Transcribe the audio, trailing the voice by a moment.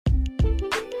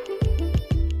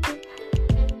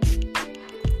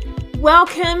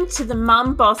Welcome to the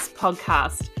Mum Boss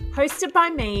podcast, hosted by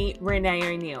me, Renee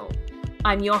O'Neill.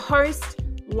 I'm your host,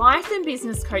 life and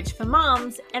business coach for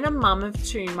mums, and a mum of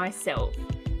two myself.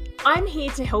 I'm here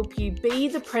to help you be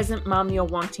the present mum you're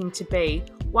wanting to be,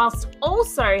 whilst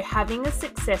also having a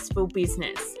successful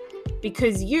business.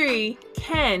 Because you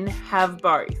can have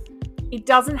both. It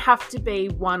doesn't have to be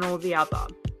one or the other.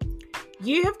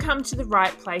 You have come to the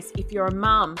right place if you're a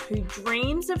mum who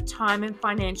dreams of time and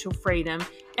financial freedom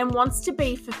and wants to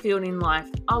be fulfilled in life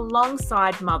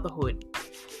alongside motherhood.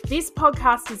 This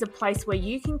podcast is a place where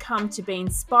you can come to be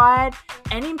inspired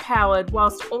and empowered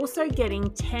whilst also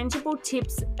getting tangible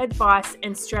tips, advice,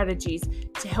 and strategies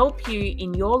to help you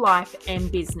in your life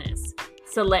and business.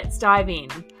 So let's dive in.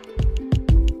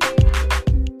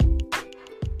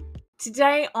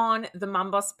 Today on the Mum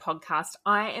Boss podcast,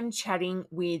 I am chatting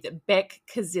with Bec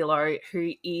Cuzzillo,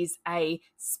 who is a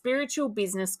spiritual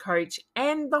business coach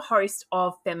and the host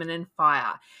of Feminine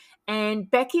Fire. And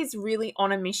Bec is really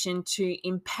on a mission to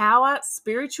empower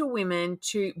spiritual women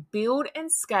to build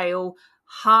and scale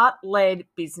heart-led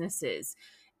businesses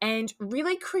and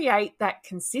really create that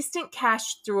consistent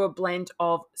cash through a blend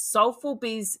of soulful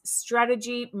biz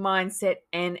strategy, mindset,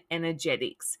 and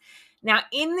energetics. Now,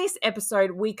 in this episode,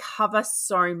 we cover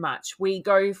so much. We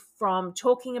go from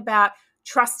talking about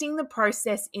trusting the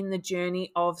process in the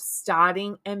journey of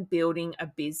starting and building a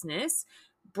business,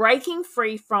 breaking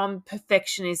free from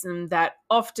perfectionism that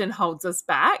often holds us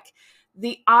back,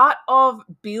 the art of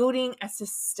building a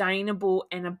sustainable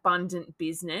and abundant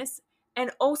business, and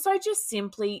also just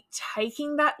simply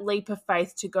taking that leap of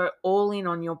faith to go all in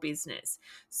on your business.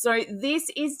 So this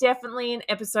is definitely an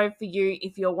episode for you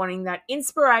if you're wanting that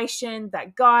inspiration,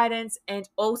 that guidance, and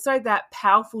also that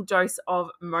powerful dose of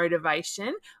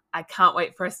motivation. I can't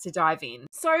wait for us to dive in.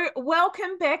 So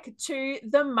welcome back to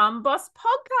the Mum Boss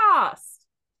podcast.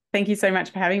 Thank you so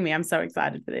much for having me. I'm so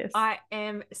excited for this. I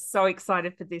am so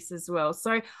excited for this as well.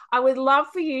 So I would love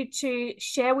for you to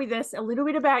share with us a little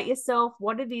bit about yourself,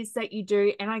 what it is that you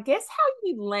do, and I guess how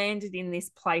you landed in this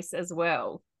place as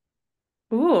well.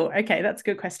 Oh, okay. That's a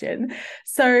good question.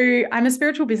 So I'm a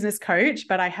spiritual business coach,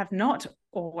 but I have not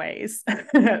always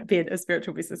been a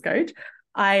spiritual business coach.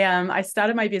 I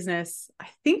started my business, I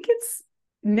think it's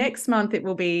next month, it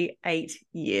will be 8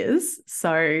 years.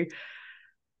 So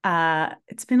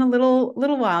it's been a little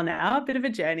while now, a bit of a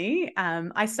journey.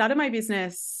 I started my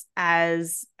business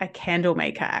as a candle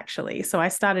maker, actually. So I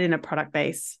started in a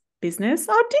product-based business.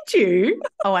 Oh, did you?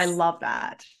 Oh, I love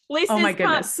that. Listeners oh my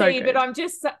goodness, can't so see, good.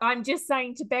 but I'm just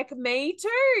saying to Bec, me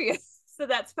too. So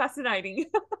that's fascinating.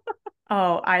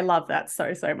 Oh, I love that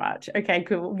so much. Okay,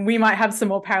 cool. We might have some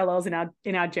more parallels in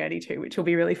our journey too, which will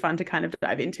be really fun to kind of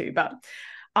dive into. But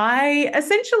I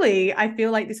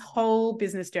feel like this whole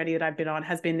business journey that I've been on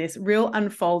has been this real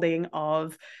unfolding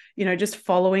of, just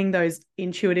following those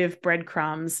intuitive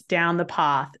breadcrumbs down the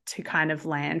path to kind of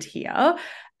land here.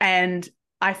 And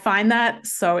I find that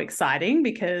so exciting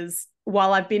because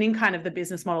while I've been in kind of the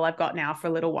business model I've got now for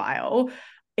a little while,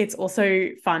 it's also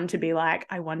fun to be like,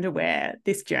 I wonder where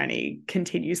this journey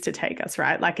continues to take us,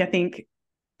 right? Like, I think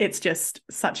it's just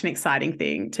such an exciting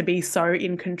thing to be so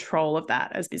in control of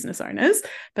that as business owners.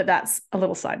 But that's a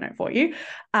little side note for you.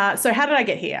 So how did I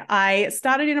get here? I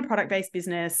started in a product-based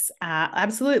business.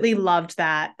 Absolutely loved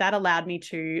that. That allowed me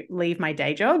to leave my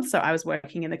day job. So I was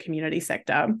working in the community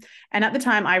sector. And at the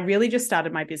time, I really just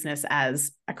started my business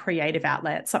as a creative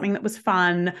outlet, something that was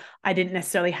fun. I didn't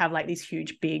necessarily have like these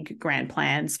huge, big, grand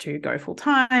plans to go full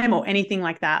time or anything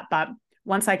like that. But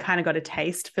once I kind of got a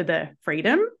taste for the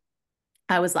freedom,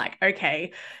 I was like,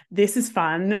 okay, this is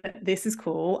fun. This is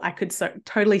cool. I could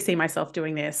totally see myself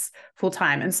doing this full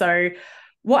time. And so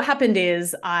what happened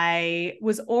is I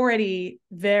was already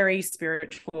very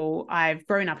spiritual. I've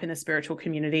grown up in the spiritual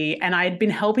community and I had been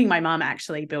helping my mum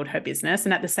actually build her business.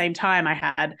 And at the same time, I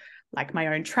had like my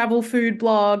own travel food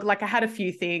blog. Like I had a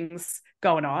few things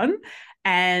going on.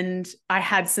 And I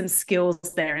had some skills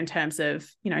there in terms of,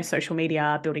 social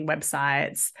media, building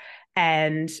websites.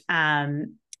 And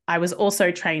I was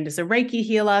also trained as a Reiki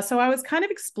healer. So I was kind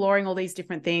of exploring all these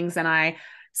different things and I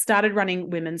started running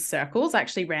women's circles. I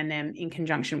actually ran them in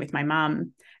conjunction with my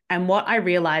mum. And what I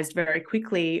realized very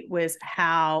quickly was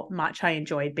how much I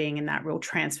enjoyed being in that real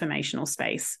transformational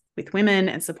space with women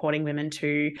and supporting women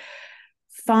to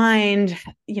find,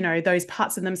 those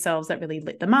parts of themselves that really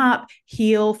lit them up,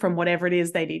 heal from whatever it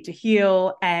is they need to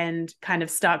heal, and kind of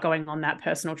start going on that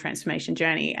personal transformation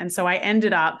journey. And so I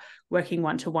ended up working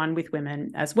one-to-one with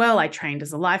women as well. I trained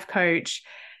as a life coach.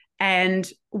 And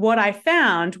what I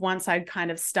found once I kind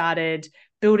of started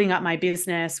building up my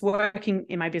business, working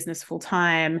in my business full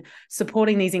time,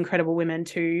 supporting these incredible women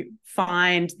to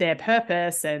find their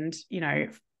purpose and,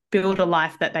 build a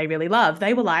life that they really love,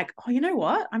 they were like, oh, you know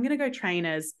what? I'm going to go train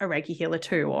as a Reiki healer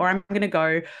too, or I'm going to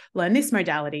go learn this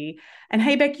modality. And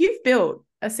hey, Bec, you've built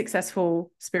a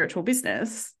successful spiritual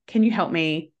business. Can you help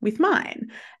me with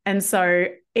mine? And so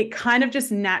it kind of just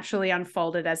naturally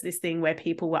unfolded as this thing where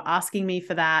people were asking me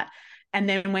for that. And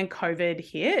then when COVID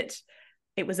hit,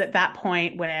 it was at that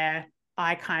point where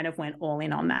I kind of went all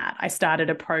in on that. I started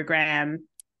a program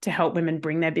to help women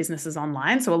bring their businesses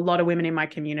online. So a lot of women in my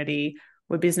community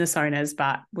were business owners,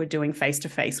 but were doing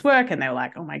face-to-face work. And they were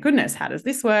like, oh my goodness, how does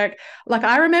this work? Like,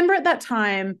 I remember at that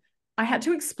time, I had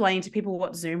to explain to people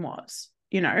what Zoom was.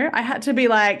 I had to be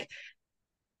like,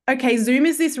 okay, Zoom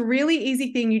is this really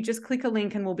easy thing. You just click a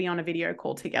link and we'll be on a video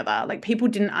call together. Like, people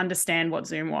didn't understand what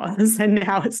Zoom was. And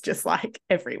now it's just like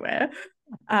everywhere.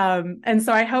 And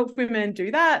so I helped women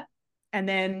do that. And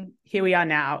then here we are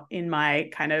now in my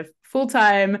kind of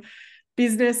full-time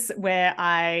business where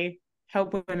I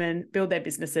help women build their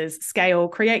businesses, scale,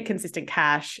 create consistent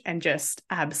cash, and just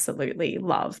absolutely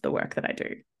love the work that I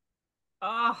do.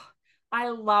 Oh, I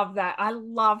love that. I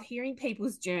love hearing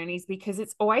people's journeys because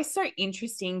it's always so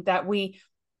interesting that we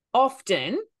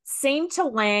often seem to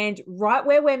land right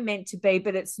where we're meant to be,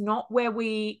 but it's not where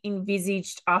we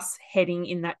envisaged us heading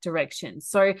in that direction.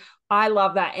 So I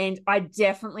love that. And I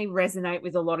definitely resonate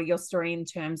with a lot of your story in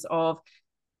terms of,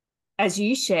 as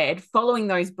you shared, following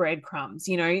those breadcrumbs,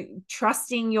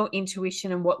 trusting your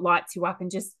intuition and what lights you up and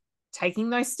just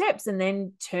taking those steps and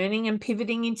then turning and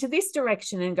pivoting into this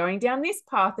direction and going down this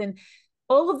path. And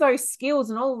all of those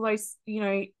skills and all of those,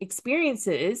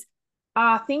 experiences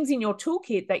are things in your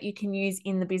toolkit that you can use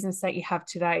in the business that you have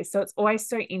today. So it's always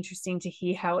so interesting to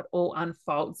hear how it all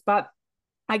unfolds. But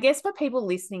I guess for people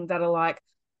listening that are like,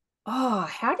 oh,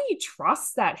 how do you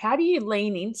trust that? How do you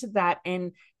lean into that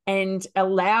and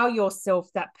allow yourself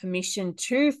that permission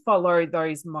to follow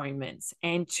those moments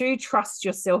and to trust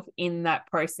yourself in that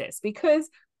process? Because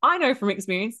I know from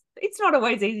experience, it's not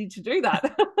always easy to do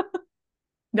that.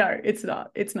 No, it's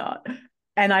not. It's not.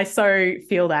 And I so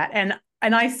feel that.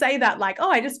 And I say that like,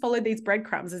 oh, I just followed these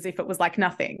breadcrumbs as if it was like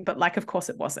nothing. But like, of course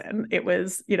it wasn't. It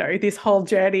was, this whole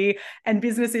journey. And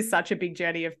business is such a big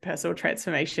journey of personal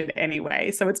transformation anyway.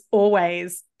 So it's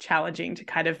always challenging to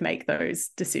kind of make those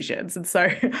decisions. And so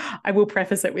I will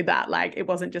preface it with that. Like, it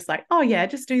wasn't just like, oh yeah,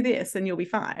 just do this and you'll be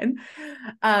fine.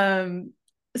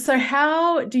 So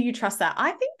how do you trust that?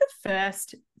 I think the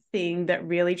first thing that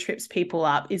really trips people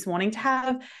up is wanting to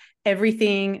have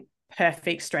everything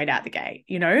perfect straight out the gate,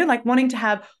 like wanting to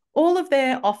have all of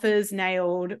their offers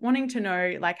nailed, wanting to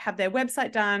know, like, have their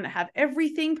website done, have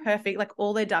everything perfect, like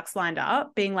all their ducks lined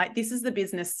up, being like, this is the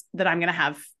business that I'm going to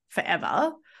have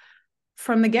forever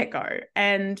from the get-go.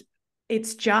 And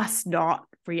it's just not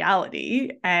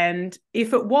reality. And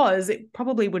if it was, it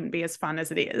probably wouldn't be as fun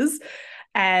as it is.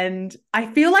 And I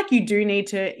feel like you do need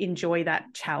to enjoy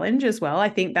that challenge as well. I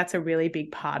think that's a really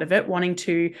big part of it, wanting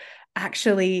to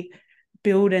actually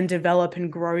build and develop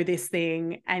and grow this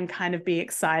thing and kind of be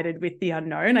excited with the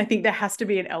unknown. I think there has to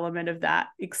be an element of that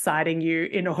exciting you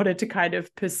in order to kind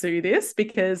of pursue this,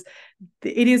 because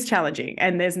it is challenging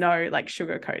and there's no like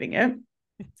sugarcoating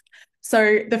it.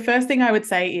 So the first thing I would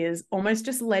say is almost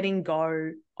just letting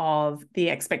go of the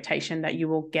expectation that you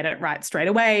will get it right straight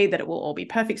away, that it will all be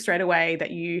perfect straight away, that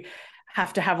you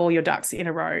have to have all your ducks in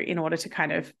a row in order to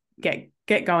kind of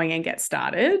get going and get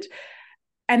started.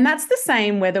 And that's the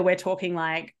same whether we're talking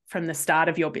like from the start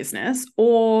of your business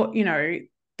or, a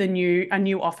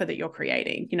new offer that you're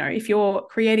creating. If you're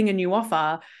creating a new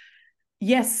offer,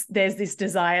 yes, there's this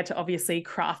desire to obviously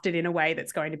craft it in a way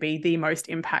that's going to be the most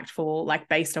impactful, like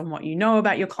based on what you know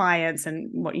about your clients and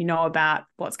what you know about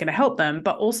what's going to help them,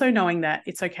 but also knowing that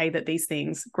it's okay that these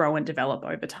things grow and develop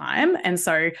over time. And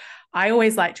so I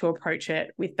always like to approach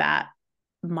it with that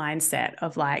mindset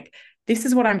of like, this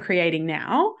is what I'm creating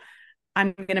now.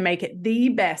 I'm going to make it the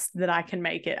best that I can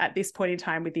make it at this point in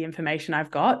time with the information I've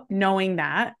got, knowing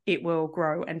that it will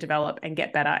grow and develop and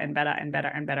get better and better and better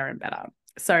and better and better.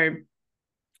 So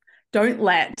don't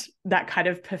let that kind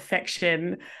of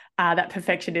perfection, that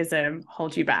perfectionism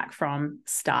hold you back from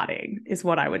starting, is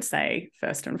what I would say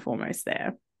first and foremost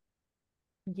there.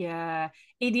 Yeah,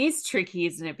 it is tricky,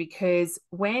 isn't it? Because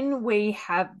when we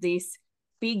have this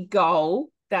big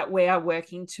goal that we are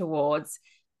working towards,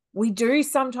 we do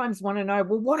sometimes want to know,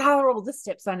 well, what are all the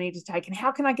steps I need to take and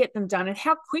how can I get them done and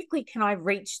how quickly can I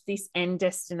reach this end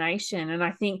destination? And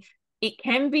I think it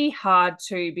can be hard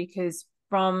too, because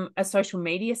from a social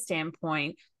media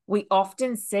standpoint, we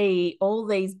often see all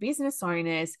these business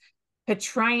owners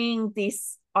portraying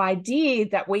this idea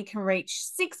that we can reach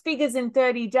six figures in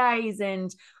 30 days,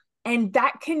 and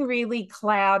that can really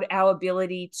cloud our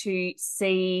ability to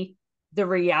see the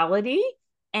reality.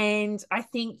 And I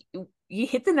think you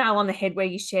hit the nail on the head where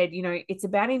you shared, it's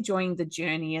about enjoying the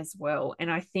journey as well.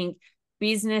 And I think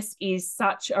business is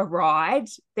such a ride.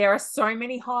 There are so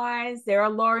many highs, there are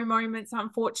low moments,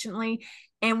 unfortunately,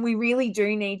 and we really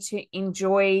do need to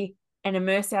enjoy and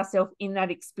immerse ourselves in that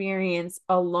experience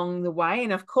along the way.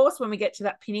 And of course, when we get to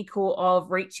that pinnacle of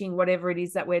reaching whatever it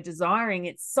is that we're desiring,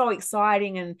 it's so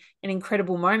exciting and an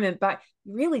incredible moment, but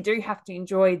you really do have to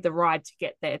enjoy the ride to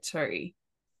get there too.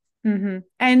 Mm-hmm.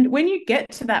 And when you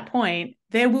get to that point,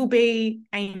 there will be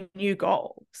a new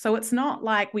goal. So it's not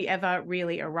like we ever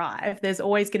really arrive. There's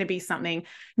always going to be something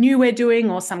new we're doing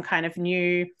or some kind of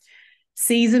new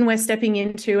season we're stepping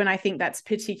into. And I think that's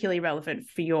particularly relevant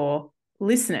for your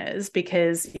listeners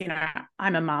because,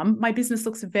 I'm a mum. My business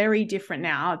looks very different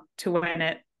now to what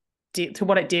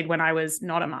it did when I was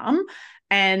not a mum.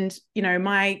 And,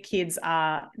 my kids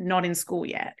are not in school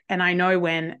yet. And I know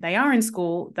when they are in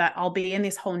school that I'll be in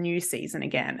this whole new season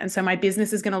again. And so my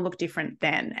business is going to look different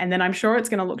then. And then I'm sure it's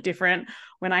going to look different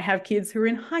when I have kids who are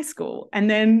in high school. And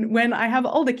then when I have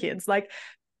older kids, like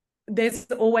there's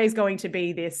always going to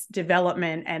be this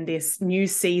development and this new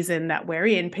season that we're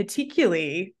in,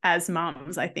 particularly as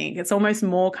mums. I think it's almost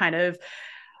more kind of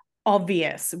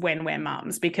obvious when we're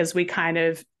mums because we kind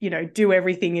of, do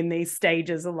everything in these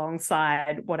stages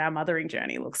alongside what our mothering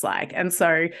journey looks like. And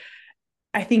so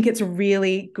I think it's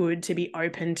really good to be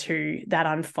open to that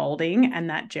unfolding and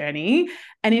that journey.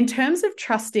 And in terms of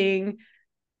trusting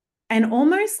and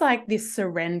almost like this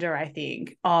surrender, I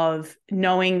think, of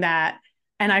knowing that,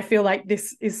 and I feel like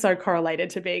this is so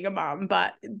correlated to being a mum,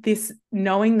 but this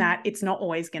knowing that it's not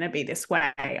always going to be this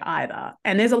way either.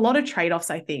 And there's a lot of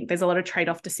trade-offs, I think. There's a lot of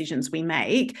trade-off decisions we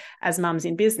make as mums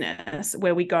in business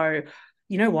where we go,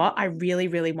 you know what, I really,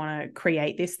 really want to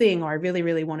create this thing, or I really,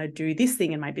 really want to do this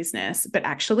thing in my business. But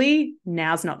actually,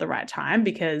 now's not the right time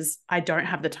because I don't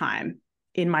have the time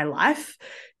in my life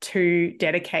to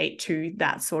dedicate to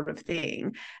that sort of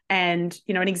thing. And,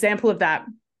 an example of that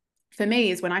for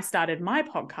me is when I started my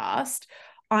podcast,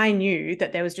 I knew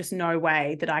that there was just no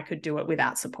way that I could do it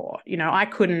without support. I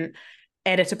couldn't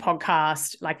edit a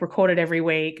podcast, like record it every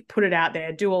week, put it out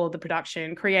there, do all of the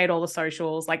production, create all the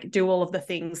socials, like do all of the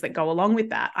things that go along with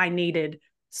that. I needed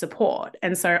support.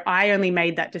 And so I only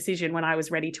made that decision when I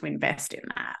was ready to invest in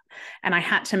that. And I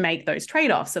had to make those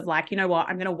trade-offs of like, you know what,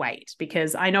 I'm going to wait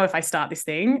because I know if I start this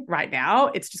thing right now,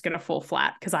 it's just going to fall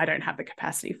flat because I don't have the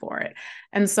capacity for it.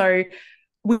 And so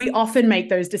we often make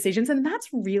those decisions, and that's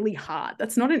really hard.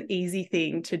 That's not an easy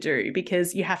thing to do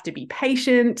because you have to be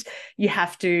patient. You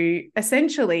have to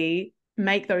essentially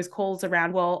make those calls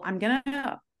around, well, I'm going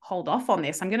to hold off on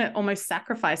this. I'm going to almost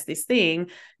sacrifice this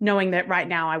thing, knowing that right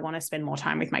now I want to spend more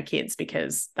time with my kids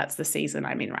because that's the season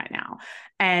I'm in right now.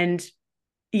 And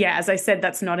yeah, as I said,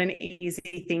 that's not an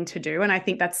easy thing to do. And I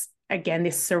think that's, again,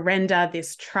 this surrender,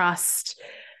 this trust,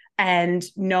 and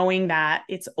knowing that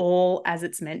it's all as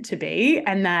it's meant to be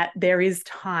and that there is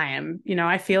time.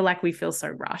 I feel like we feel so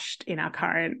rushed in our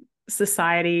current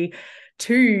society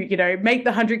to, make the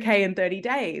 100K in 30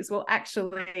 days. Well,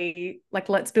 actually, like,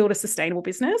 let's build a sustainable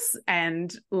business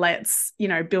and let's,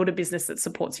 build a business that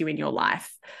supports you in your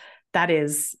life. That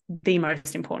is the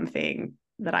most important thing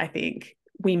that I think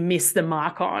we miss the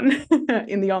mark on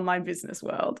in the online business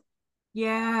world.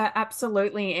 Yeah,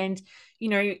 absolutely. And,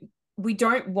 we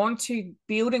don't want to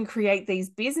build and create these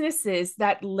businesses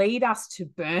that lead us to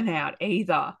burnout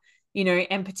either,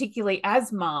 and particularly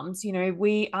as mums,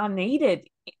 we are needed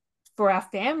for our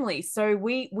family. So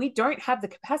we don't have the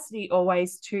capacity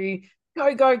always to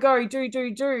go,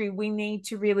 do. We need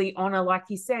to really honor, like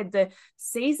you said, the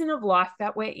season of life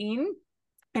that we're in.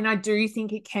 And I do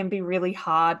think it can be really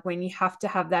hard when you have to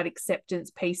have that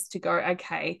acceptance piece to go,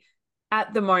 okay,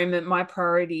 at the moment, my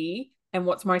priority and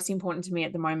what's most important to me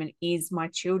at the moment is my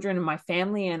children and my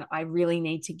family. And I really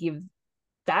need to give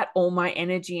that all my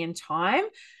energy and time.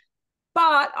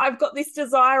 But I've got this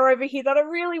desire over here that I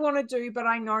really want to do. But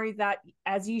I know that,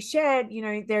 as you shared,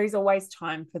 there is always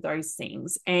time for those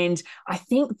things. And I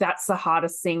think that's the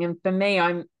hardest thing. And for me,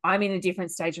 I'm in a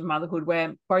different stage of motherhood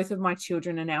where both of my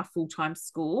children are now full-time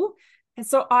school. And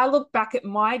so I look back at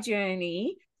my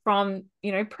journey from,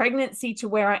 pregnancy to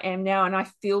where I am now, and I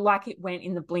feel like it went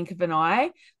in the blink of an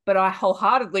eye. But I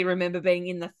wholeheartedly remember being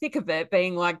in the thick of it,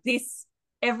 being like, this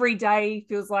every day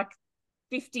feels like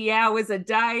 50 hours a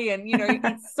day. And,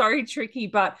 it's so tricky,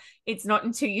 but it's not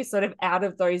until you're sort of out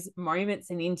of those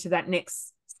moments and into that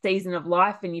next season of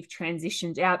life and you've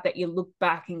transitioned out that you look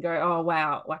back and go, oh,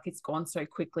 wow, like it's gone so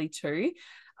quickly too.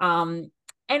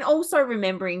 And also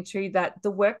remembering too that the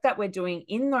work that we're doing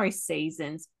in those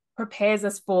seasons prepares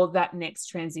us for that next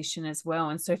transition as well.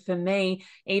 And so for me,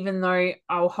 even though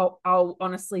I'll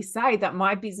honestly say that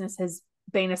my business has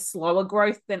been a slower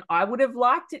growth than I would have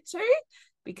liked it to,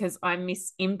 because I'm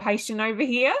Miss Impatient over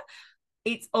here,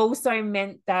 it's also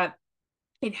meant that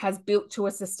it has built to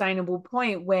a sustainable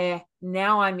point where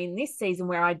now I'm in this season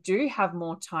where I do have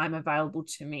more time available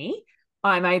to me.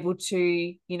 I'm able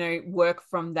to, work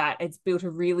from that. It's built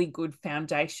a really good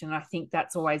foundation. I think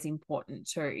that's always important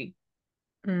too.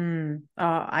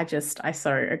 I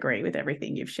so agree with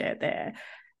everything you've shared there.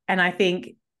 And I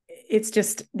think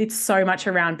it's so much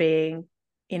around being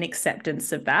in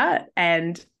acceptance of that.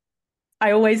 And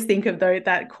I always think of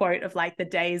that quote of like, the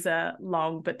days are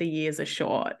long, but the years are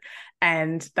short.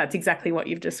 And that's exactly what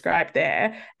you've described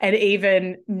there. And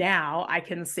even now I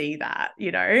can see that,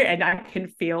 and I can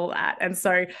feel that. And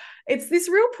so it's this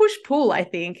real push pull, I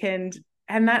think. And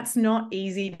that's not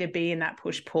easy to be in that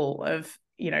push pull of,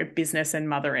 business and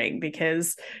mothering,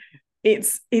 because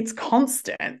it's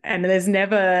constant and there's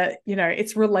never,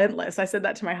 it's relentless. I said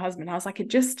that to my husband. I was like,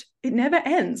 it never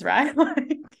ends, right?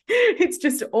 Like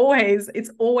it's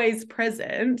always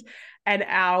present. And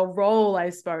our role, I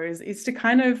suppose, is to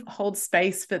kind of hold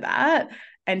space for that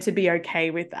and to be okay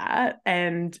with that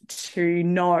and to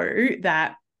know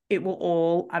that it will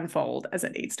all unfold as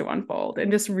it needs to unfold,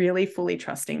 and just really fully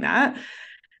trusting that.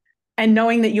 And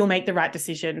knowing that you'll make the right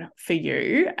decision for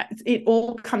you. It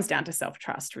all comes down to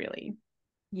self-trust, really.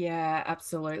 Yeah,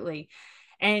 absolutely.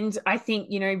 And I think,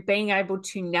 being able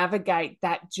to navigate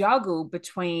that juggle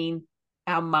between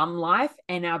our mum life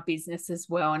and our business as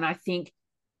well. And I think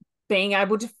being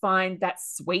able to find that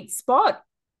sweet spot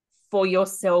for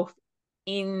yourself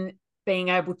in being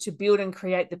able to build and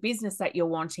create the business that you're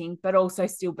wanting, but also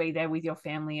still be there with your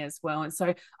family as well. And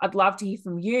so I'd love to hear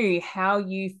from you how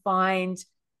you find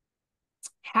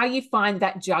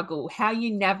that juggle, how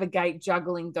you navigate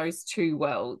juggling those two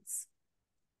worlds.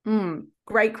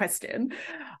 Great question.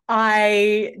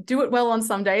 I do it well on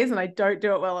some days and I don't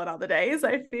do it well on other days,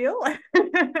 I feel.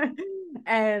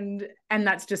 and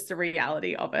that's just the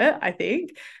reality of it, I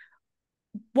think.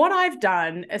 What I've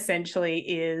done essentially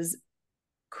is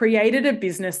created a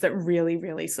business that really,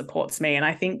 really supports me. And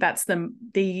I think that's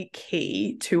the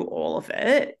key to all of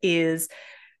it, is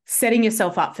setting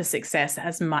yourself up for success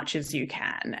as much as you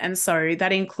can. And so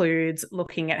that includes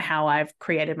looking at how I've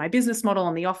created my business model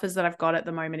and the offers that I've got at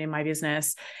the moment in my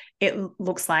business. It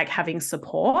looks like having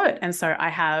support. And so I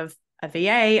have a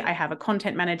VA, I have a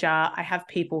content manager, I have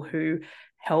people who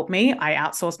help me. I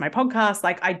outsource my podcast.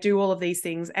 Like, I do all of these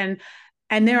things. And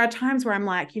there are times where I'm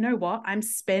like, you know what? I'm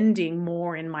spending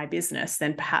more in my business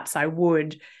than perhaps I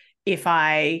would if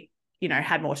I,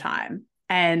 had more time.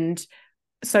 And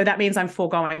so that means I'm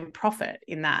foregoing profit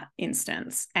in that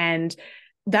instance. And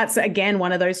that's, again,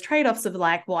 one of those trade-offs of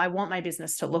like, well, I want my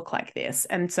business to look like this.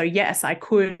 And so, yes, I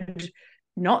could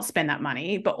not spend that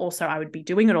money, but also I would be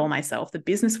doing it all myself. The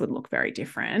business would look very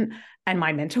different and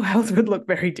my mental health would look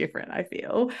very different, I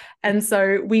feel. And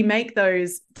so we make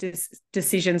those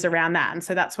decisions around that. And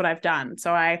so that's what I've done.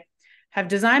 So I have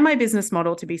designed my business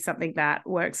model to be something that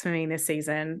works for me this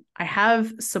season. I have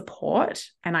support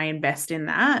and I invest in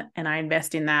that. And I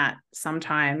invest in that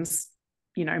sometimes,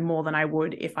 more than I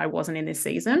would if I wasn't in this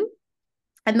season.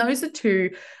 And those are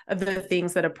two of the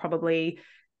things that are probably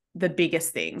the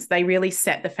biggest things. They really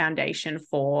set the foundation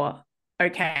for,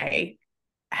 okay,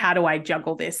 how do I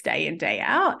juggle this day in, day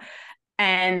out?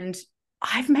 And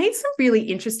I've made some really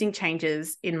interesting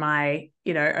changes in my,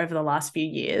 over the last few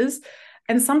years.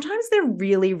 And sometimes they're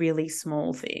really, really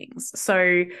small things.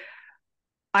 So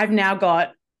I've now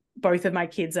got both of my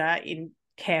kids are in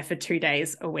care for 2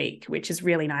 days a week, which is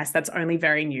really nice. That's only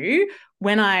very new.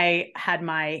 When I had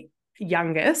my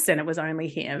youngest and it was only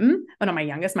him, or not my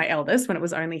youngest, my eldest, when it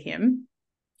was only him,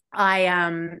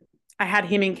 I had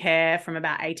him in care from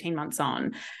about 18 months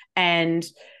on, and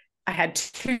I had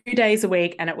 2 days a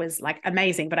week and it was like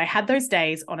amazing. But I had those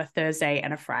days on a Thursday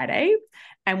and a Friday.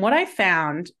 And what I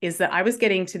found is that I was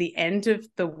getting to the end of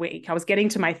the week. I was getting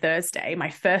to my Thursday, my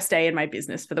first day in my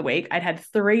business for the week. I'd had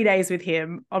 3 days with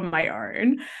him on my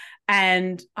own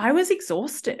and I was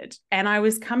exhausted, and I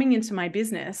was coming into my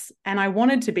business and I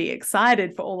wanted to be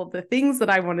excited for all of the things that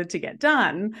I wanted to get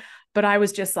done. But I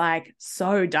was just like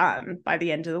so done by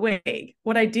the end of the week.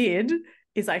 What I did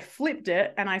is I flipped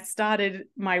it and I started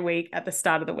my week at the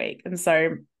start of the week. And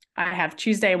so I have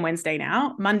Tuesday and Wednesday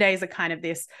now. Mondays are kind of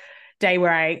this day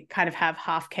where I kind of have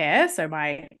half care. So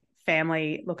my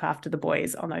family look after the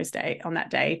boys on that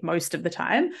day most of the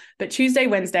time. But Tuesday,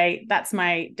 Wednesday, that's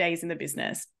my days in the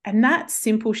business. And that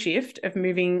simple shift of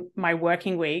moving my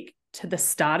working week to the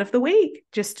start of the week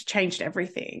just changed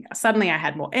everything. Suddenly I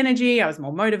had more energy, I was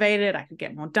more motivated, I could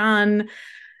get more done.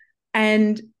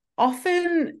 And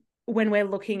often when we're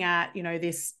looking at,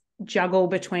 this juggle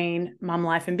between mum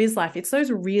life and biz life, it's those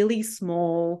really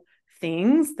small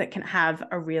things that can have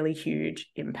a really huge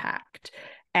impact.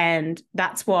 And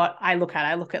that's what I look at.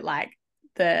 I look at like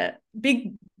the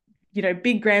big,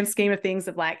 big grand scheme of things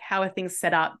of like, how are things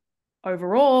set up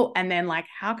overall? And then like,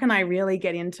 how can I really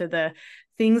get into the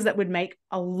things that would make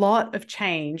a lot of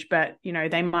change, but,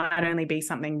 they might only be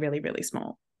something really, really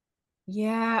small.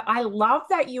 Yeah, I love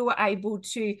that you were able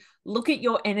to look at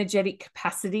your energetic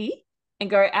capacity and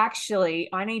go, actually,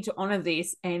 I need to honor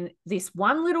this. And this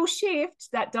one little shift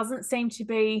that doesn't seem to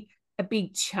be a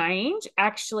big change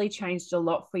actually changed a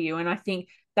lot for you. And I think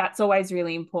that's always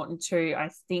really important too.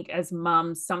 I think as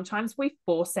mums, sometimes we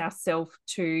force ourselves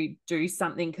to do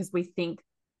something because we think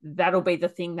that'll be the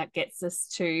thing that gets us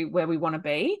to where we want to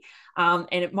be. And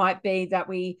it might be that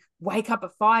we wake up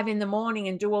at 5 a.m.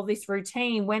 and do all this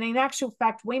routine when in actual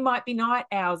fact, we might be night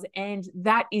owls. And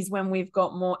that is when we've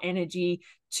got more energy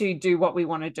to do what we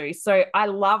want to do. So I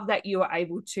love that you are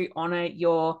able to honor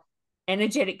your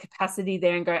energetic capacity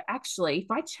there and go, actually, if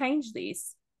I change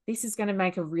this, this is going to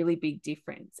make a really big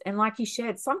difference. And like you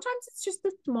shared, sometimes it's just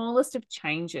the smallest of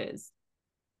changes.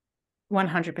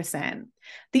 100%.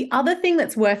 The other thing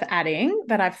that's worth adding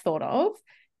that I've thought of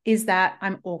is that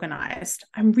I'm organized.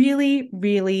 I'm really,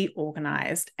 really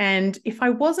organized. And if I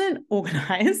wasn't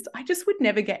organized, I just would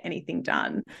never get anything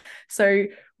done. So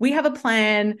we have a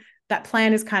plan. That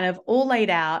plan is kind of all laid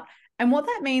out. And what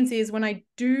that means is when I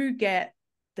do get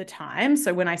the time,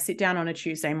 so when I sit down on a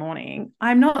Tuesday morning,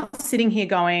 I'm not sitting here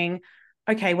going,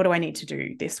 okay, what do I need to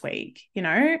do this week?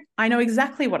 I know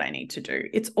exactly what I need to do.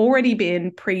 It's already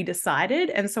been pre-decided.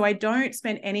 And so I don't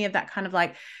spend any of that kind of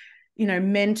like,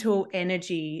 mental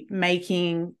energy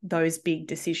making those big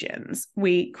decisions.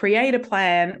 We create a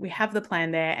plan, we have the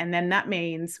plan there. And then that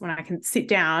means when I can sit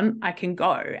down, I can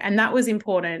go. And that was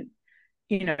important,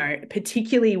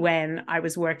 particularly when I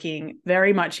was working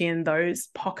very much in those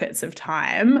pockets of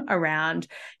time around,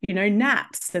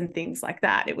 naps and things like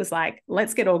that. It was like,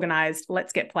 let's get organized,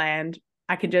 let's get planned.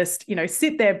 I could just,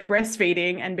 sit there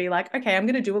breastfeeding and be like, okay, I'm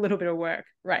going to do a little bit of work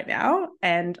right now.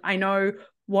 And I know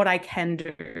what I can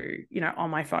do, on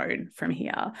my phone from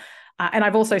here. And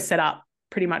I've also set up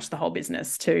pretty much the whole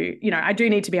business to, I do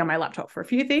need to be on my laptop for a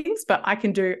few things, but I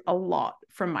can do a lot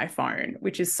from my phone,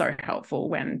 which is so helpful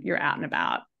when you're out and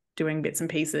about doing bits and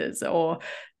pieces or,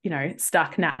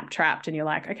 stuck nap trapped and you're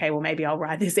like, okay, well, maybe I'll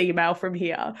write this email from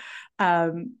here.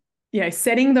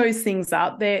 Setting those things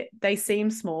up, they seem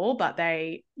small, but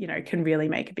they, can really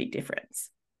make a big difference.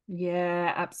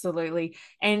 Yeah, absolutely.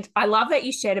 And I love that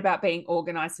you shared about being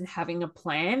organized and having a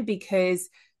plan because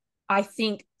I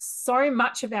think so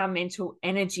much of our mental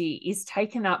energy is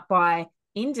taken up by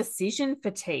indecision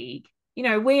fatigue.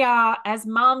 We are, as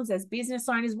mums, as business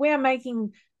owners, we are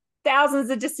making thousands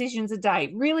of decisions a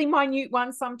day, really minute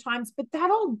ones sometimes, but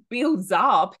that all builds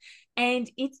up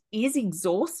and it is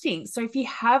exhausting. So if you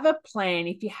have a plan,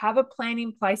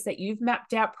 in place that you've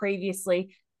mapped out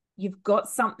previously, you've got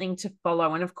something to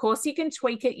follow. And of course, you can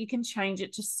tweak it, you can change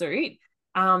it to suit.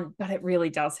 But it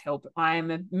really does help. I am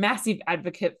a massive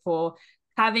advocate for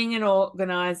having an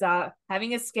organizer,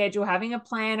 having a schedule, having a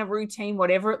plan, a routine,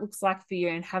 whatever it looks like for you,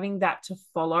 and having that to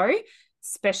follow,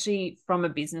 especially from a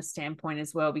business standpoint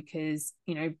as well, because,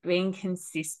 being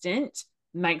consistent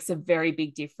makes a very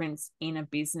big difference in a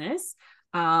business.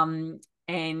 And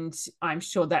I'm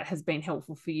sure that has been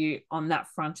helpful for you on that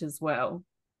front as well.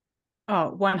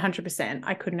 Oh, 100%.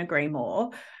 I couldn't agree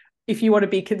more. If you want to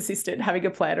be consistent, having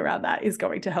a plan around that is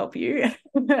going to help you.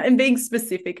 And being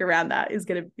specific around that is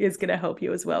going to help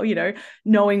you as well,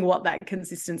 knowing what that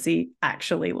consistency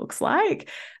actually looks like.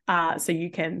 So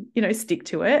you can, stick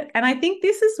to it. And I think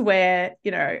this is where,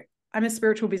 I'm a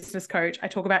spiritual business coach. I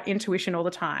talk about intuition all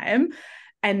the time.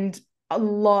 And a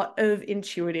lot of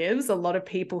intuitives, a lot of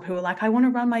people who are like, I want to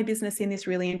run my business in this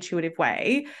really intuitive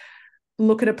way,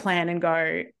 look at a plan and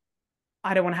go,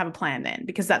 I don't want to have a plan then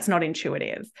because that's not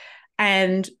intuitive.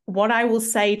 And what I will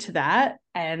say to that,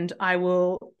 and I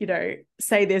will,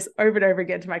 say this over and over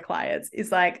again to my clients,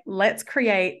 is like, let's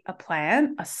create a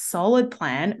plan, a solid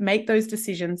plan, make those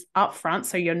decisions up front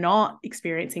so you're not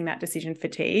experiencing that decision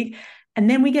fatigue. And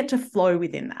then we get to flow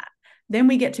within that. Then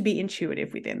we get to be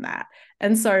intuitive within that.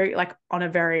 And so like on a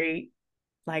very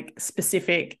like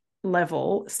specific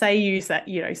level, say you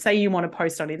want to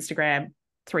post on Instagram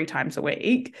 3 times a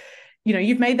week,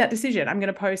 you've made that decision. I'm going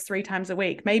to post 3 times a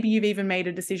week. Maybe you've even made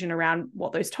a decision around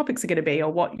what those topics are going to be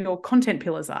or what your content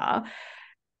pillars are.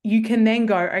 you can then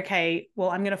go, okay, well,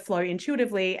 I'm going to flow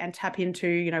intuitively and tap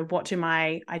into, what do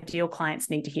my ideal clients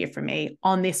need to hear from me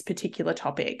on this particular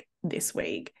topic this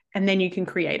week? And then you can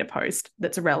create a post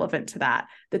that's relevant to that,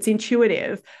 that's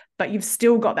intuitive, but you've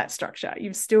still got that structure.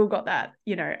 You've still got that,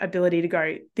 ability to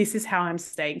go, this is how I'm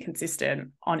staying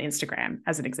consistent on Instagram,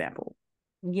 as an example.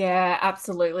 Yeah,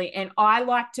 absolutely. And I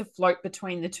like to float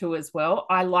between the two as well.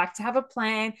 I like to have a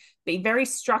plan, be very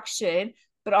structured,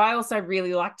 but I also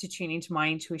really like to tune into my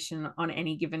intuition on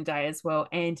any given day as well.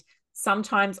 And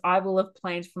sometimes I will have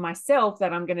planned for myself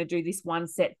that I'm going to do this one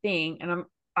set thing, and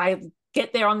I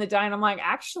get there on the day and I'm like,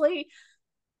 actually,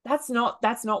 that's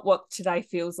not what today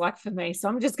feels like for me. So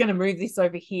I'm just going to move this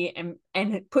over here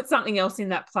and put something else in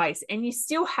that place. And you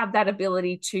still have that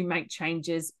ability to make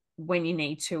changes when you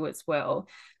need to as well.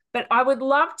 But I would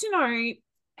love to know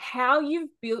how you've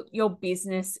built your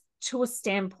business to a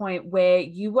standpoint where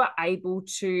you were able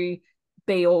to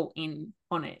be all in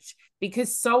on it.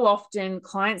 Because so often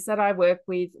clients that I work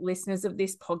with, listeners of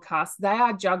this podcast, they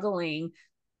are juggling,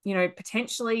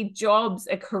 potentially jobs,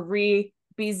 a career,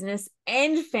 business,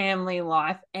 and family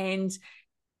life. And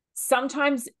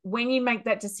sometimes when you make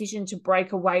that decision to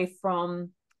break away from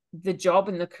the job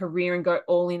and the career and go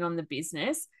all in on the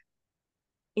business,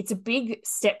 it's a big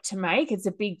step to make. It's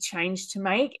a big change to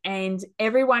make. And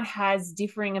everyone has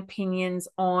differing opinions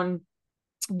on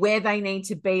where they need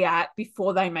to be at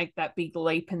before they make that big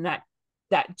leap and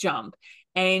that jump.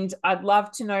 And I'd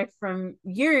love to know from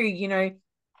you,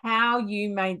 how you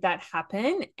made that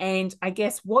happen, and I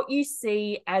guess what you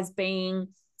see as being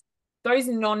those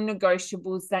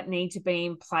non-negotiables that need to be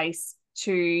in place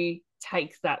to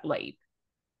take that leap.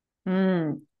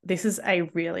 This is a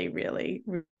really, really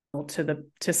real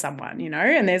to someone,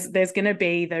 and there's going to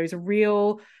be those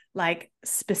real, like,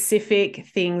 specific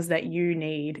things that you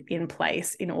need in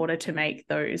place in order to make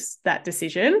that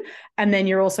decision. And then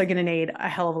you're also going to need a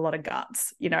hell of a lot of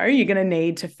guts. You're going to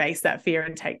need to face that fear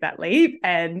and take that leap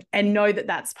and know that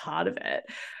that's part of it.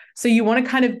 So you want to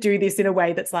kind of do this in a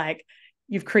way that's like,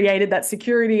 you've created that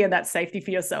security and that safety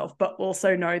for yourself, but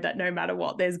also know that no matter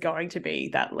what, there's going to be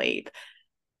that leap.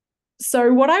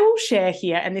 So what I will share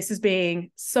here, and this is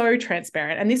being so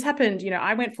transparent, and this happened,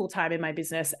 I went full-time in my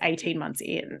business 18 months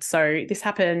in. So this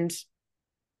happened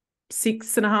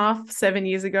 6.5, 7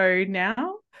 years ago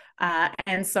now.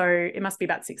 And so it must be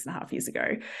about 6.5 years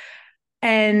ago.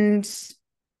 And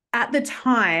at the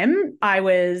time, I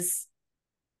was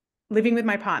living with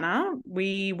my partner.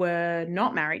 We were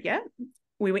not married yet.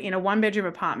 We were in a 1-bedroom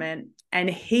apartment, and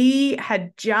he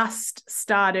had just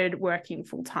started working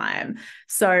full time.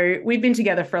 So we'd been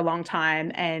together for a long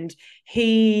time, and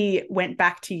he went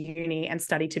back to uni and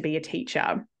studied to be a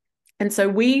teacher. And so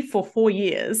we, for 4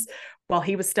 years, while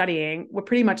he was studying, were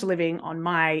pretty much living on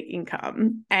my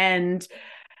income. And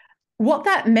what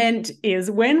that meant is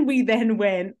when we then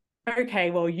went, okay,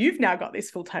 well, you've now got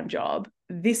this full-time job.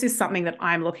 This is something that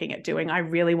I'm looking at doing. I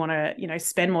really want to,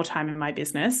 spend more time in my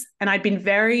business. And I'd been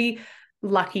very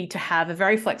lucky to have a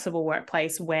very flexible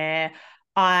workplace where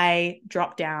I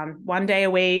dropped down 1 day a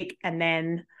week. And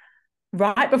then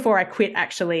right before I quit,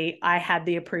 actually, I had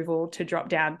the approval to drop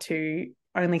down to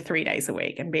only 3 days a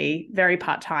week and be very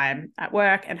part-time at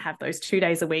work and have those 2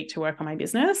 days a week to work on my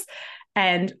business.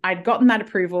 And I'd gotten that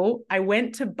approval. I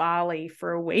went to Bali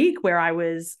for a week where I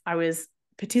was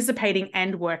participating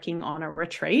and working on a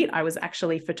retreat. I was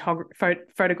actually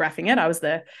photographing it. I was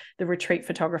the retreat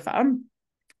photographer.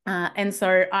 And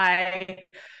so I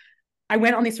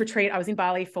went on this retreat. I was in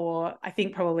Bali for, I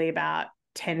think, probably about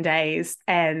 10 days.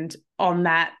 And on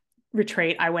that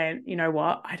retreat, I went, you know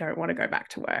what? I don't want to go back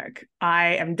to work.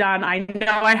 I am done. I know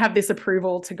I have this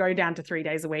approval to go down to 3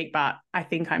 days a week, but I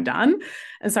think I'm done.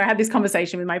 And so I had this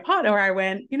conversation with my partner where I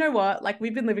went, you know what? Like,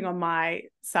 we've been living on my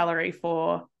salary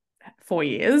for 4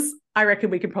 years. I reckon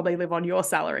we could probably live on your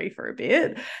salary for a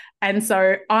bit. And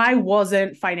so I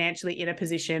wasn't financially in a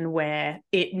position where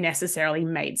it necessarily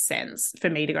made sense for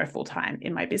me to go full time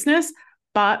in my business,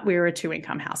 but we were a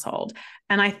 2-income household.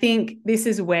 And I think this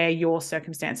is where your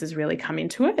circumstances really come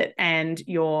into it, and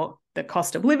the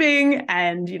cost of living,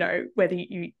 and, whether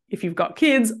if you've got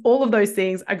kids, all of those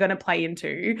things are going to play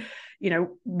into,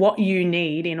 what you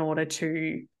need in order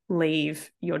to leave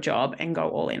your job and go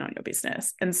all in on your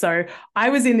business. And so I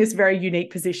was in this very unique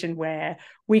position where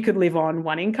we could live on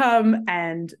 1 income,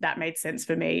 and that made sense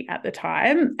for me at the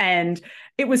time. And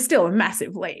it was still a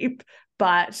massive leap,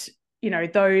 but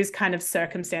those kind of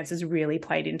circumstances really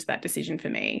played into that decision for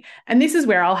me. And this is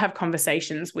where I'll have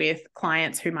conversations with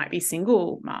clients who might be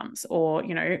single mums or,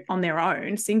 on their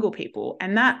own, single people.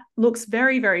 And that looks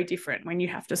very, very different when you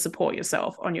have to support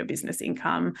yourself on your business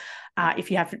income. If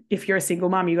you're a single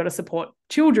mum, you've got to support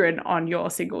children on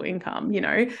your single income,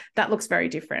 that looks very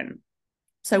different.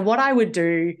 So what I would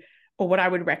do, or what I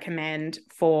would recommend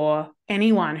for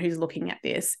anyone who's looking at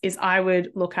this, is I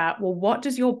would look at, well, what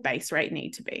does your base rate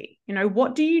need to be?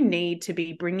 What do you need to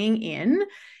be bringing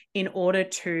in order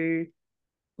to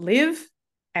live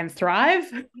and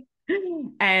thrive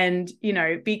and,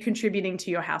 be contributing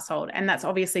to your household? And that's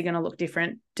obviously going to look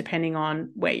different depending on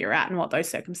where you're at and what those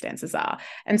circumstances are.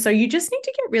 And so you just need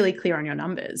to get really clear on your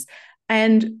numbers.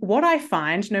 And what I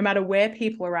find, no matter where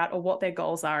people are at or what their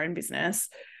goals are in business,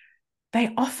 they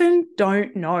often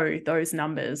don't know those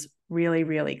numbers really,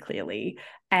 really clearly.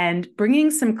 And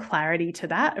bringing some clarity to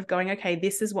that of going, okay,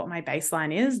 this is what my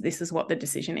baseline is. This is what the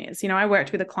decision is. I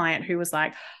worked with a client who was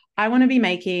like, I want to be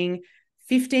making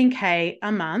 15K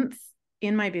a month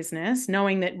in my business,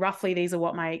 knowing that roughly these are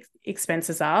what my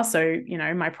expenses are. So,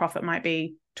 my profit might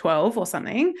be 12 or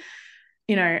something.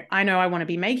 I know I want to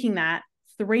be making that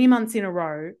 3 months in a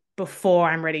row before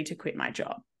I'm ready to quit my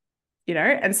job.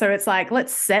 And so it's like,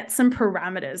 let's set some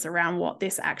parameters around what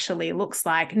this actually looks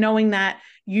like, knowing that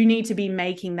you need to be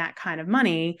making that kind of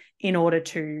money in order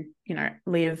to,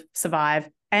 live, survive,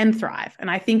 and thrive.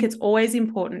 And I think it's always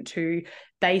important to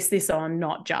base this on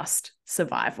not just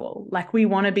survival. Like, we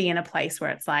want to be in a place where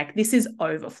it's like, this is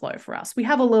overflow for us. We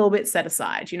have a little bit set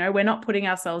aside, we're not putting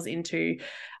ourselves into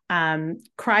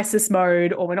crisis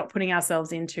mode, or we're not putting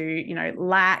ourselves into,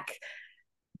 lack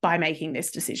by making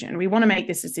this decision. We want to make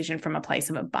this decision from a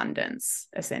place of abundance,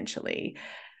 essentially.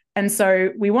 And so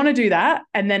we want to do that.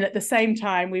 And then at the same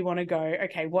time, we want to go,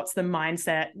 okay, what's the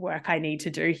mindset work I need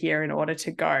to do here in order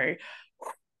to go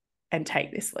and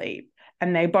take this leap?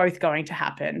 And they're both going to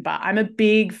happen. But I'm a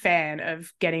big fan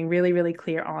of getting really, really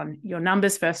clear on your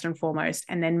numbers first and foremost,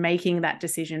 and then making that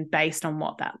decision based on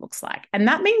what that looks like. And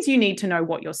that means you need to know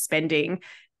what you're spending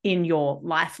in your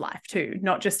life too,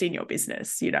 not just in your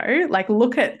business. Like,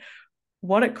 look at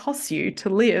what it costs you to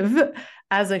live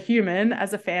as a human,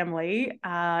 as a family,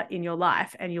 in your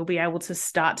life, and you'll be able to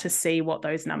start to see what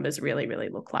those numbers really, really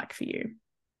look like for you.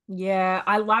 Yeah,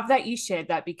 I love that you shared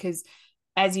that, because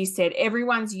as you said,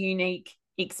 everyone's unique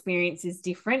experience is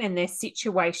different, and their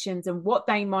situations and what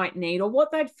they might need or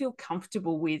what they'd feel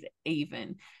comfortable with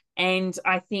even. And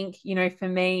I think, for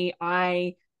me,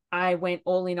 I went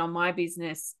all in on my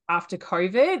business after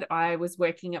COVID. I was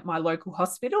working at my local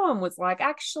hospital and was like,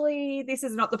 actually, this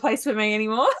is not the place for me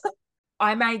anymore.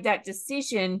 I made that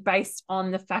decision based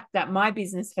on the fact that my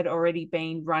business had already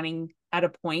been running at a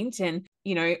point. And,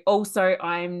 also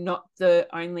I'm not the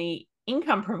only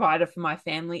income provider for my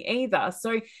family either.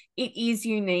 So it is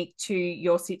unique to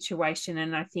your situation.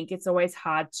 And I think it's always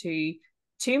hard to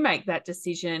make that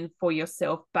decision for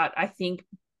yourself. But I think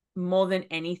more than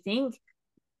anything,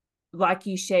 like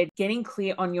you shared, getting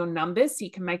clear on your numbers so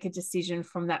you can make a decision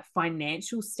from that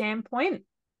financial standpoint,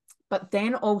 but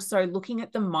then also looking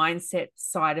at the mindset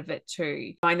side of it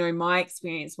too. I know my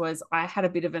experience was I had a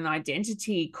bit of an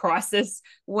identity crisis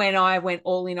when I went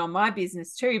all in on my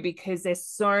business too, because there's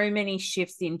so many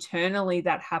shifts internally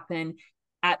that happen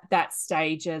at that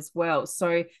stage as well.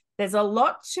 So there's a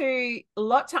lot to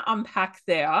unpack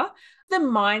there. The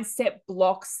mindset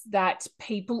blocks that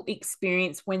people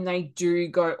experience when they do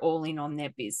go all in on their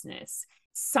business.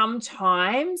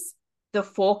 Sometimes the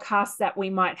forecast that we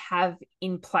might have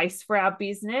in place for our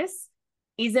business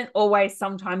isn't always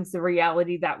sometimes the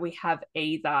reality that we have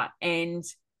either, and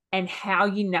how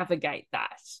you navigate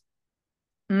that.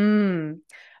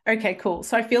 Okay, cool.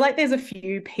 So I feel like there's a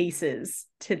few pieces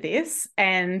to this,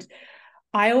 and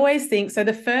I always think, so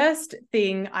the first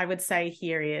thing I would say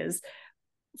here is,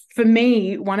 for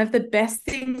me, one of the best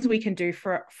things we can do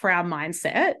for our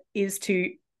mindset is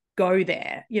to go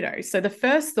there. So the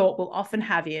first thought we'll often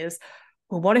have is,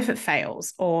 well, what if it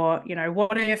fails? Or,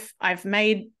 what if I've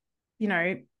made,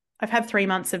 I've had 3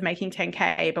 months of making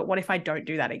 10K, but what if I don't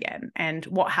do that again? And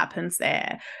what happens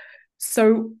there?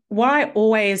 So what I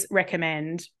always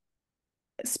recommend,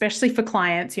 especially for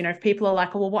clients, if people are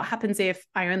like, oh, well, what happens if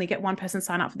I only get one person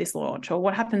sign up for this launch? Or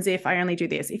what happens if I only do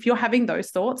this? If you're having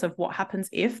those thoughts of what happens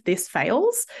if this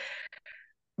fails,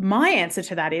 my answer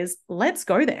to that is, let's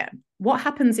go there. What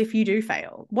happens if you do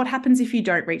fail? What happens if you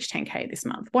don't reach 10K this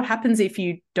month? What happens if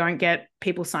you don't get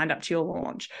people signed up to your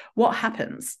launch? What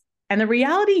happens? And the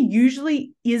reality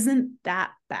usually isn't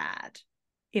that bad,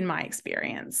 in my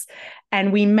experience.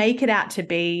 And we make it out to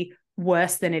be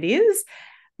worse than it is.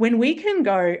 when we can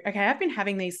go, okay, I've been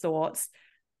having these thoughts,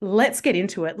 let's get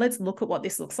into it. Let's look at what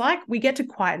this looks like. We get to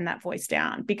quieten that voice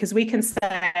down because we can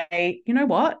say, you know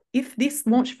what, if this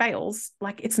launch fails,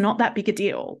 like it's not that big a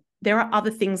deal. There are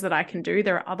other things that I can do.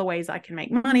 There are other ways I can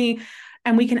make money.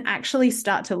 And we can actually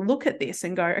start to look at this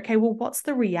and go, okay, well, what's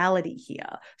the reality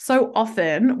here? So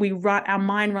often our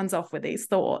mind runs off with these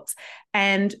thoughts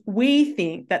and we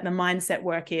think that the mindset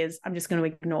work is, I'm just going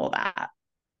to ignore that.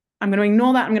 I'm going to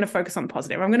ignore that. I'm going to focus on the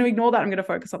positive. I'm going to ignore that. I'm going to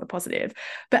focus on the positive.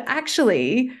 But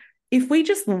actually, if we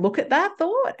just look at that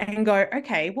thought and go,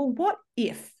 okay, well, what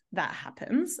if that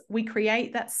happens? We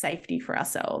create that safety for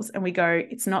ourselves and we go,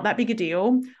 it's not that big a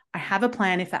deal. I have a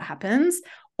plan if that happens,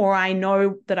 or I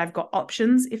know that I've got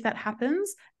options if that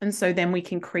happens. And so then we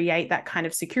can create that kind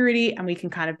of security and we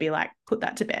can kind of be like, put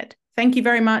that to bed. Thank you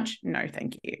very much. No,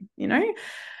 thank you.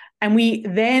 And we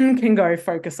then can go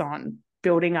focus on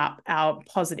building up our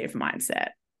positive mindset.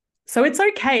 So it's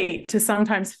okay to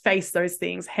sometimes face those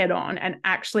things head on and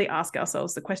actually ask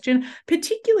ourselves the question,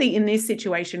 particularly in this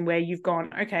situation where you've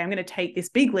gone, okay, I'm going to take this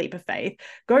big leap of faith,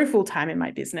 go full time in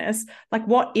my business. Like,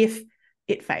 what if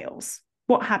it fails?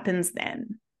 What happens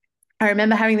then? I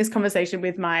remember having this conversation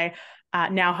with my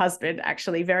now husband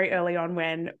actually very early on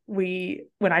when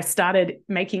I started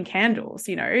making candles,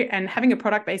 and having a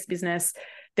product-based business,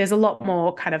 there's a lot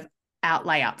more kind of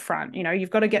outlay up front. You've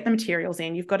got to get the materials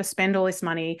in, you've got to spend all this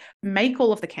money, make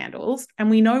all of the candles, and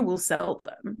we know we'll sell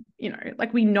them.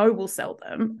 We know we'll sell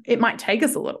them. It might take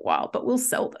us a little while, but we'll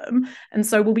sell them. And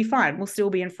so we'll be fine. We'll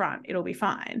still be in front. It'll be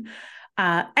fine.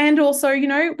 And also,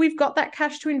 we've got that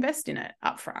cash to invest in it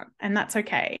up front, and that's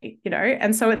okay,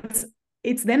 and so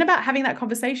it's then about having that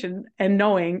conversation and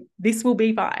knowing this will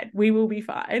be fine. We will be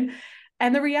fine.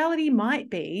 And the reality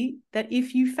might be that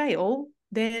if you fail,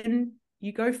 then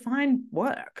you go find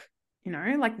work,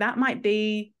 that might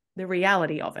be the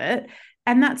reality of it.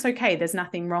 And that's okay. There's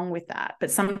nothing wrong with that.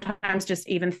 But sometimes just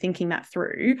even thinking that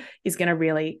through is going to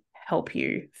really help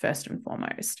you first and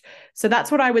foremost. So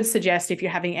that's what I would suggest if you're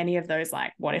having any of those,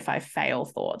 like, what if I fail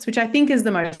thoughts, which I think is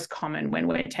the most common when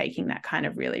we're taking that kind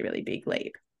of really, really big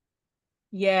leap.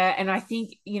 Yeah. And I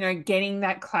think, getting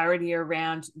that clarity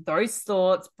around those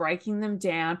thoughts, breaking them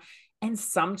down, and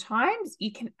sometimes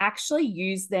you can actually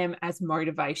use them as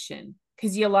motivation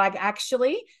because you're like,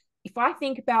 actually, if I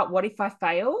think about what if I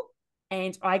fail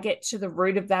and I get to the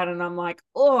root of that and I'm like,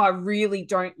 oh, I really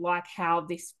don't like how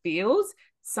this feels.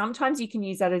 Sometimes you can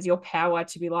use that as your power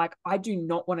to be like, I do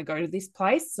not want to go to this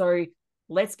place. So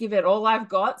let's give it all I've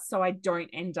got so I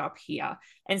don't end up here.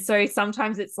 And so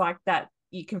sometimes it's like that.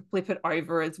 You can flip it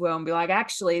over as well and be like,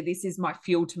 actually, this is my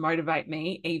fuel to motivate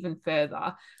me even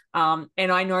further. And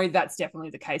I know that's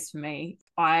definitely the case for me.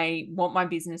 I want my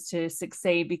business to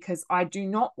succeed because I do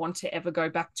not want to ever go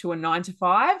back to a 9 to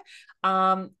 5.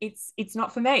 It's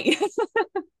not for me.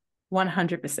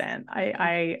 100%.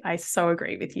 I so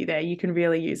agree with you there. You can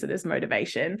really use it as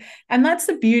motivation. And that's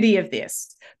the beauty of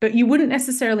this. But you wouldn't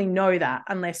necessarily know that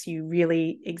unless you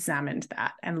really examined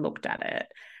that and looked at it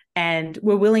and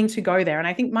were willing to go there. And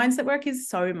I think mindset work is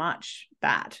so much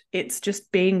that. It's just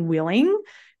being willing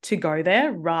to go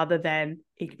there rather than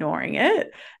ignoring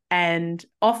it. And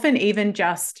often even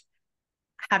just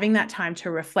having that time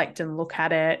to reflect and look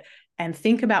at it and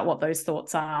think about what those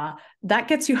thoughts are, that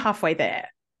gets you halfway there.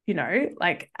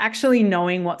 Like actually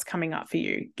knowing what's coming up for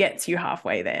you gets you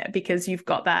halfway there because you've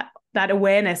got that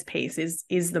awareness piece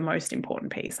is the most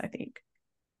important piece, I think.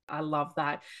 I love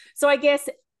that. So I guess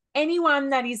anyone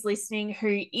that is listening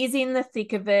who is in the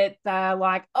thick of it, they're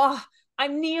like, oh,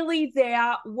 I'm nearly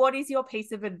there. What is your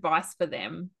piece of advice for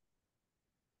them?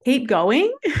 Keep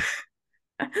going.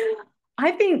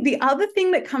 I think the other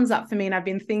thing that comes up for me, and I've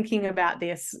been thinking about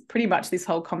this pretty much this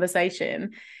whole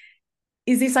conversation,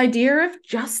 is this idea of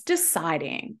just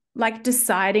deciding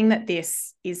that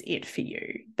this is it for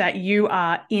you, that you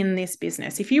are in this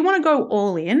business. If you want to go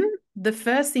all in, the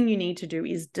first thing you need to do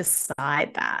is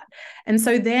decide that. And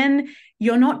so then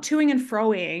you're not toing and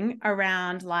froing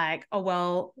around like, oh,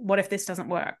 well, what if this doesn't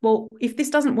work? Well, if this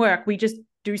doesn't work, we just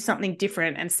do something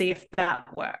different and see if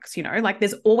that works, like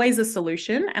there's always a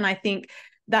solution. And I think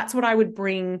that's what I would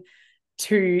bring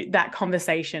to that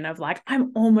conversation of like,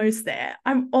 I'm almost there,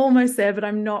 but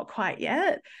I'm not quite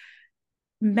yet.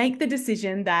 Make the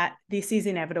decision that this is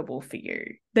inevitable for you,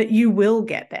 that you will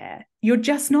get there. You're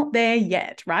just not there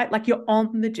yet, right? Like you're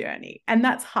on the journey and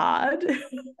that's hard.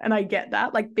 And I get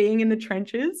that, like being in the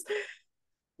trenches,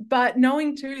 but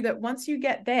knowing too that once you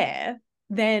get there,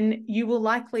 then you will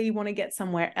likely want to get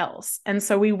somewhere else. And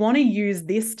so we want to use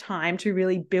this time to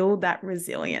really build that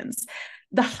resilience.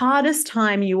 The hardest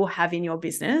time you will have in your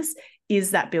business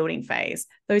is that building phase,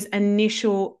 those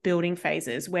initial building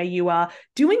phases where you are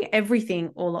doing everything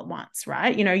all at once,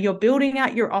 right? You're building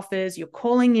out your offers, you're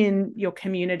calling in your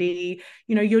community,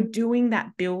 you're doing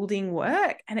that building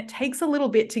work. And it takes a little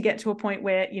bit to get to a point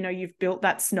where, you've built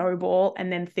that snowball and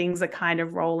then things are kind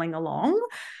of rolling along.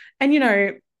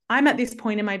 And, I'm at this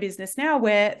point in my business now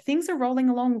where things are rolling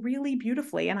along really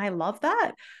beautifully. And I love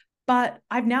that. But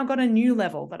I've now got a new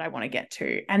level that I want to get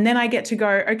to. And then I get to go,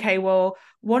 okay, well,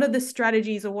 what are the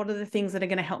strategies or what are the things that are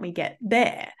going to help me get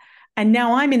there? And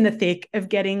now I'm in the thick of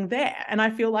getting there. And I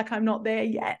feel like I'm not there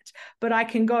yet. But I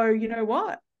can go, you know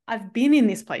what? I've been in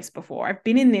this place before. I've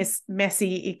been in this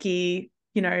messy, icky,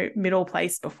 middle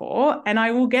place before, and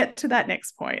I will get to that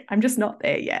next point. I'm just not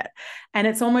there yet. And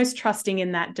it's almost trusting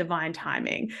in that divine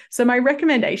timing. So my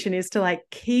recommendation is to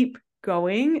keep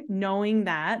going, knowing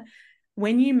that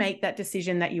when you make that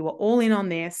decision that you are all in on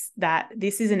this, that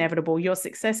this is inevitable, your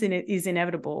success in it is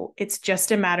inevitable. It's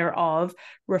just a matter of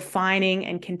refining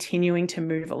and continuing to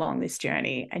move along this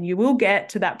journey. And you will get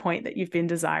to that point that you've been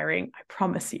desiring. I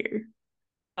promise you.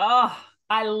 Oh,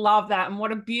 I love that. And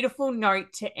what a beautiful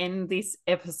note to end this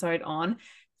episode on.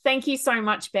 Thank you so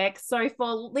much, Bec. So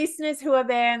for listeners who are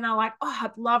there and they're like, oh,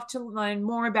 I'd love to learn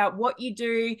more about what you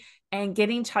do and get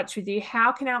in touch with you,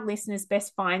 how can our listeners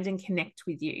best find and connect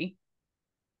with you?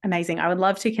 Amazing. I would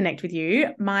love to connect with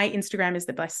you. My Instagram is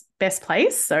the best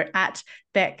place. So at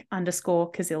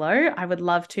Bec_Cuzzillo. I would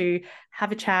love to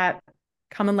have a chat.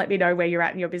 Come and let me know where you're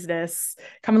at in your business.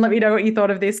 Come and let me know what you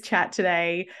thought of this chat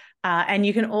today. And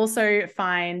you can also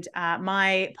find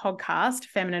my podcast,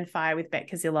 Feminine Fire with Bec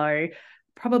Cuzzillo,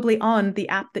 probably on the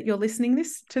app that you're listening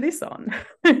to this on.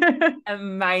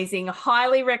 Amazing.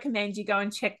 Highly recommend you go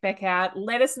and check Bec out.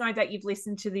 Let us know that you've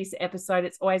listened to this episode.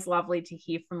 It's always lovely to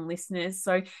hear from listeners.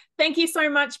 So thank you so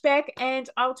much, Bec, and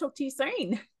I'll talk to you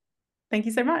soon. Thank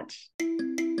you so much.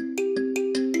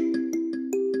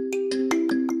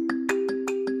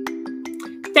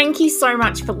 Thank you so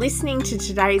much for listening to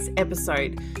today's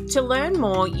episode. To learn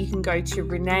more, you can go to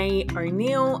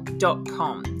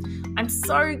reneeo'neill.com. I'm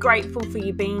so grateful for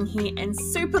you being here and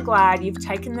super glad you've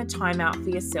taken the time out for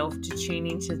yourself to tune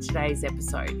into today's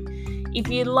episode. If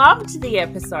you loved the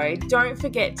episode, don't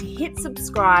forget to hit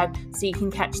subscribe so you can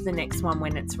catch the next one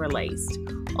when it's released.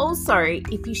 Also,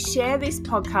 if you share this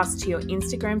podcast to your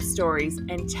Instagram stories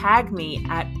and tag me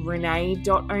at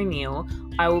renee.o'neill,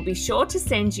 I will be sure to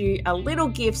send you a little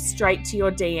gift straight to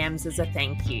your DMs as a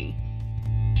thank you.